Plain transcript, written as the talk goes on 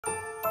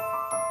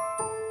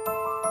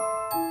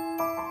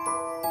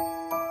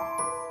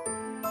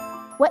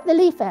Wet the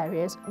leaf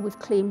areas with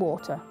clean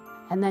water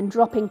and then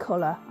drop in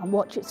colour and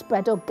watch it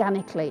spread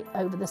organically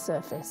over the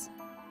surface.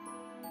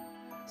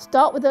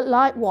 Start with a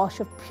light wash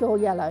of pure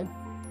yellow,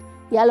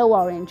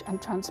 yellow-orange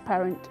and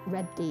transparent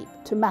red deep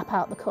to map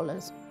out the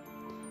colours.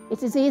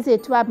 It is easier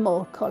to add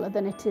more colour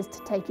than it is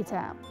to take it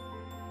out.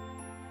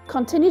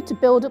 Continue to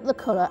build up the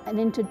colour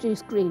and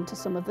introduce green to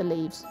some of the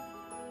leaves.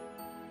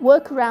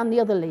 Work around the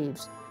other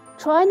leaves.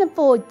 Try and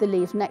avoid the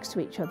leaves next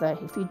to each other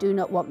if you do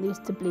not want these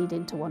to bleed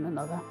into one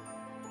another.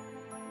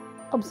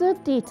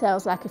 Observe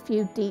details like a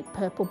few deep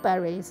purple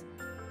berries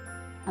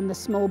and the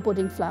small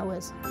budding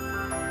flowers.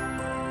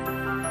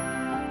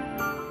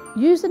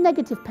 Use the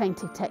negative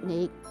painting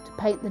technique to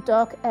paint the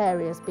dark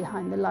areas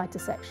behind the lighter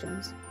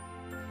sections.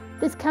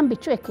 This can be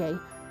tricky,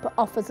 but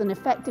offers an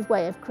effective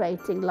way of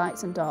creating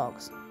lights and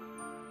darks.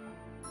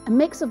 A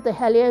mix of the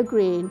helio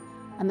green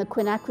and the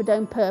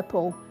quinacridone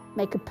purple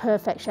make a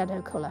perfect shadow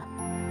colour.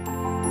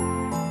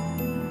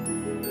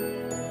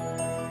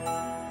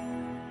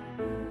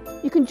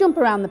 You can jump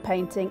around the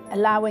painting,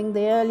 allowing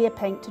the earlier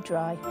paint to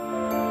dry.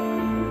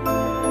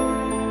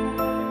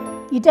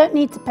 You don't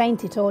need to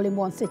paint it all in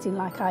one sitting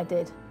like I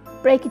did.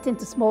 Break it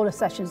into smaller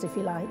sessions if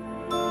you like.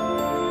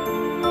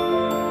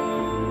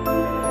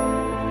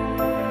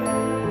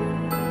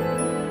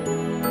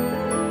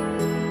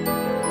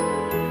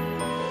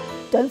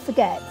 Don't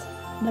forget,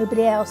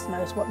 nobody else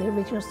knows what the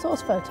original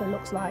source photo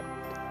looks like,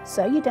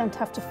 so you don't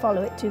have to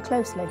follow it too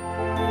closely.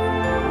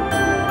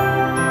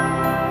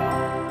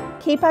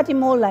 Keep adding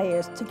more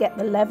layers to get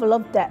the level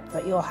of depth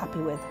that you're happy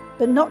with,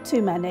 but not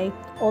too many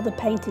or the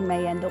painting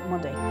may end up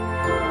muddy.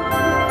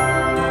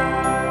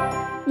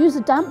 Use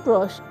a damp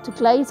brush to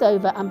glaze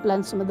over and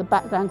blend some of the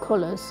background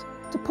colours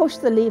to push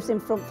the leaves in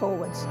front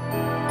forwards.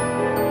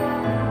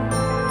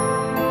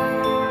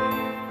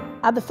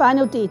 Add the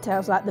final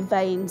details like the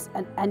veins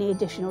and any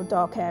additional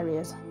dark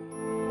areas.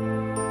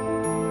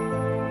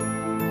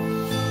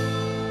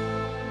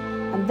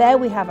 And there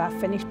we have our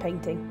finished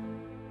painting.